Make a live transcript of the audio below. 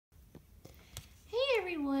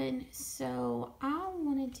everyone, so I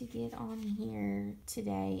wanted to get on here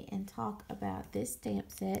today and talk about this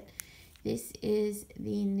stamp set. This is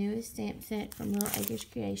the newest stamp set from Little Acres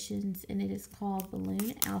Creations, and it is called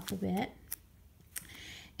Balloon Alphabet.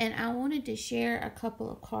 And I wanted to share a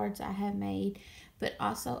couple of cards I have made, but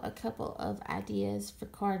also a couple of ideas for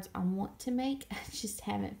cards I want to make. I just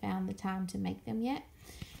haven't found the time to make them yet.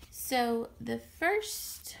 So the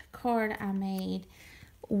first card I made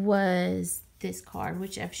was this card,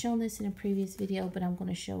 which I've shown this in a previous video, but I'm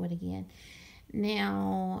going to show it again.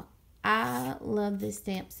 Now, I love this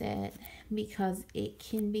stamp set because it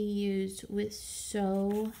can be used with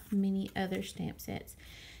so many other stamp sets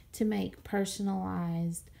to make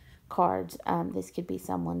personalized cards. This could be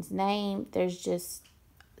someone's name. There's just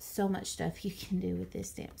so much stuff you can do with this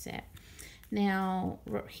stamp set. Now,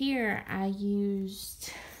 here I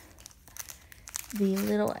used the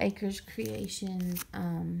Little Acres Creations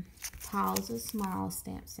Piles of Smiles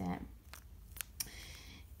stamp set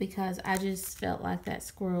because I just felt like that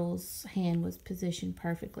squirrel's hand was positioned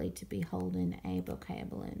perfectly to be holding a bouquet of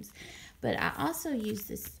balloons. But I also used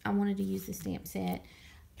this, I wanted to use the stamp set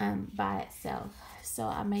by itself. So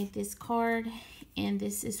I made this card, and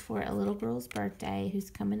this is for a little girl's birthday who's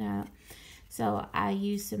coming up. So I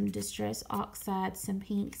used some Distress Oxide, some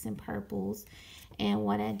pinks and purples. And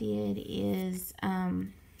what I did is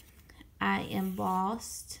I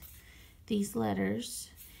embossed these letters.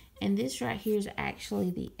 And this right here is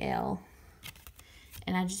actually the L.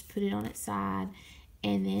 And I just put it on its side.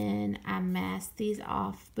 And then I masked these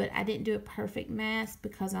off. But I didn't do a perfect mask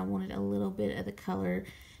because I wanted a little bit of the color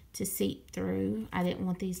to seep through. I didn't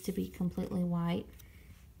want these to be completely white.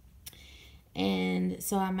 And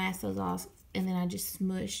so I masked those off. And then I just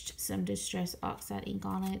smushed some Distress Oxide ink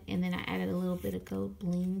on it. And then I added a little bit of gold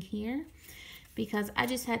bling here, because I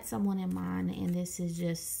just had someone in mind, and this is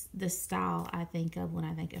just the style I think of when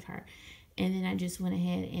I think of her. And then I just went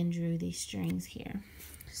ahead and drew these strings here.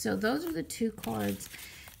 So those are the two cards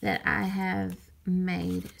that I have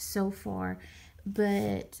made so far.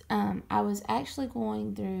 But I was actually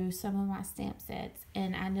going through some of my stamp sets,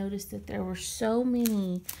 and I noticed that there were so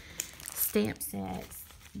many stamp sets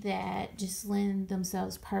that just lend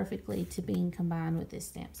themselves perfectly to being combined with this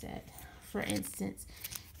stamp set. For instance,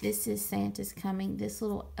 this is Santa's Coming. This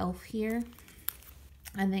little elf here,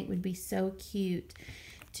 I think would be so cute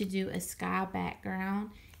to do a sky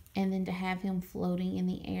background, and then to have him floating in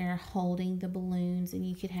the air holding the balloons, and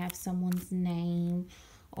you could have someone's name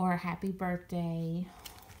or happy birthday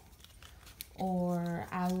or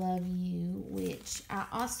I love you, which I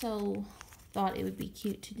also thought it would be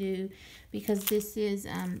cute to do because this is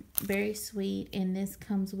very sweet, and this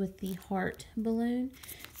comes with the heart balloon.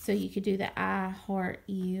 So you could do the I heart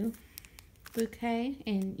you bouquet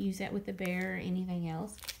and use that with the bear or anything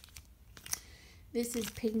else. This is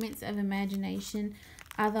Pigments of Imagination.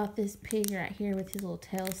 I thought this pig right here with his little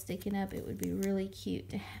tail sticking up, it would be really cute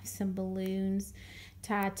to have some balloons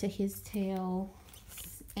tied to his tail.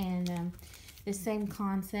 And the same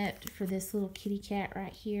concept for this little kitty cat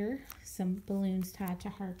right here. Some balloons tied to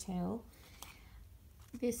her tail.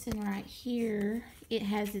 This one right here, it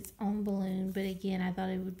has its own balloon, but again, I thought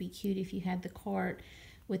it would be cute if you had the cart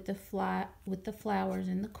with the flowers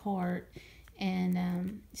in the cart,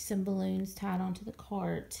 and some balloons tied onto the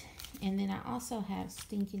cart. And then I also have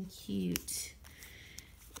Stinking Cute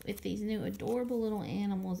with these new adorable little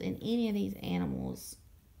animals, and any of these animals,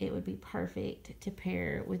 it would be perfect to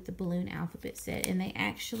pair with the Balloon Alphabet set. And they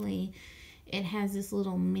actually, it has this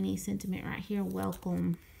little mini sentiment right here,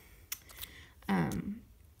 welcome.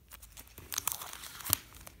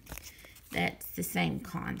 That's the same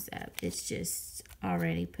concept. It's just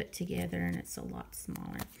already put together, and it's a lot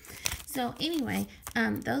smaller. So anyway,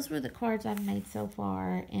 those were the cards I've made so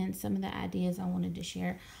far and some of the ideas I wanted to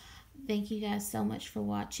share. Thank you guys so much for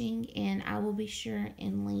watching, and I will be sure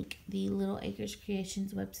and link the Little Acres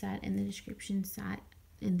Creations website in the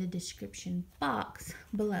description box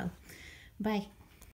below. Bye.